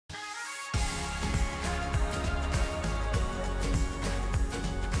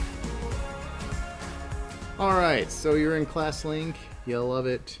Alright, so you're in Classlink, you love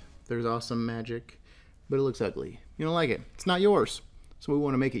it, there's awesome magic, but it looks ugly. You don't like it. It's not yours. So we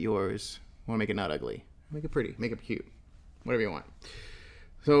want to make it yours. We want to make it not ugly. Make it pretty, make it cute, whatever you want.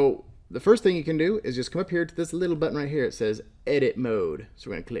 So the first thing you can do is just come up here to this little button right here. It says Edit Mode.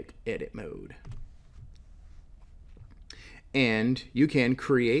 So we're going to click Edit Mode. And you can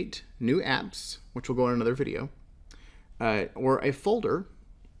create new apps, which will go in another video, or a folder,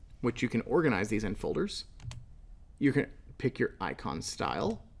 which you can organize these in folders. You can pick your icon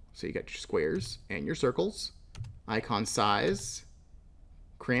style. So you got your squares and your circles, icon size,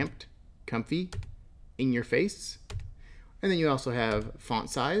 cramped, comfy, in your face. And then you also have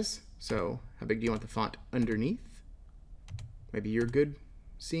font size. So how big do you want the font underneath? Maybe you're good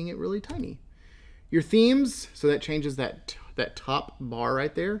seeing it really tiny. Your themes, so that changes that top bar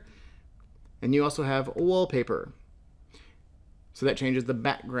right there. And you also have a wallpaper. So that changes the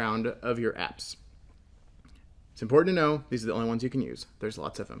background of your apps. It's important to know these are the only ones you can use. There's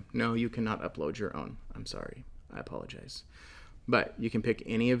lots of them. No, you cannot upload your own. I'm sorry. I apologize. But you can pick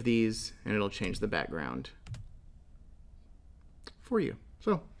any of these and it'll change the background for you.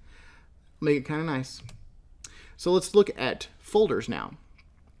 So make it kind of nice. So let's look at folders now.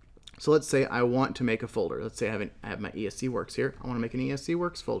 So let's say I want to make a folder. Let's say I have my ESC Works here. I want to make an ESC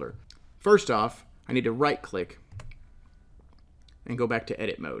Works folder. First off, I need to right click and go back to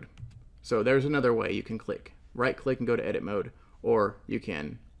edit mode. So there's another way you can click. Right click and go to edit mode, or you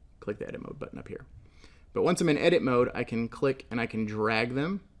can click the edit mode button up here. But once I'm in edit mode, I can click and I can drag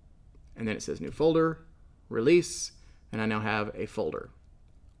them, and then it says new folder, release, and I now have a folder.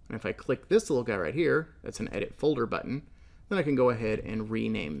 And if I click this little guy right here, that's an edit folder button, then I can go ahead and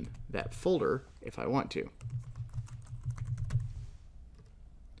rename that folder if I want to.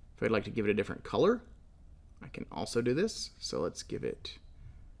 If I'd like to give it a different color, I can also do this. So let's give it,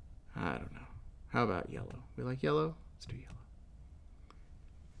 I don't know, how about yellow? We like yellow? Let's do yellow.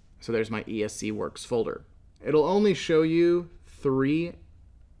 So there's my ESC Works folder. It'll only show you 3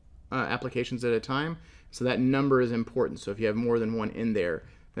 applications at a time, so that number is important. So if you have more than one in there,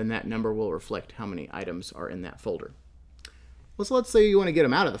 then that number will reflect how many items are in that folder. Well, so let's say you want to get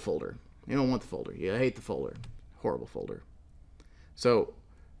them out of the folder. You don't want the folder. You hate the folder. Horrible folder. So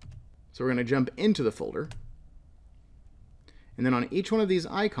we're going to jump into the folder. And then on each one of these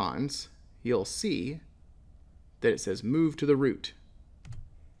icons, you'll see that it says move to the root.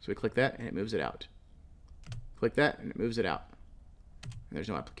 So we click that and it moves it out. Click that and it moves it out. And there's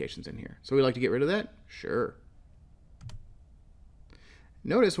no applications in here. So we like to get rid of that? Sure.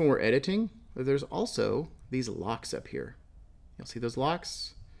 Notice when we're editing that there's also these locks up here. You'll see those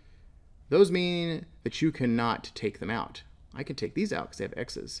locks. Those mean that you cannot take them out. I can take these out because they have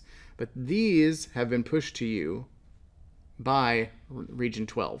X's. But these have been pushed to you by region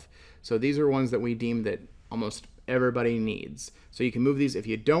 12. So these are ones that we deem that almost everybody needs. So you can move these if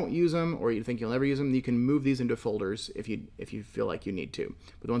you don't use them or you think you'll never use them. You can move these into folders if you feel like you need to.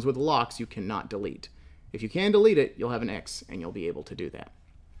 But the ones with locks you cannot delete. If you can delete it, you'll have an X and you'll be able to do that.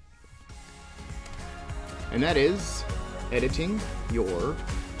 And that is editing your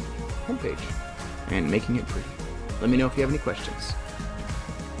homepage and making it pretty. Let me know if you have any questions.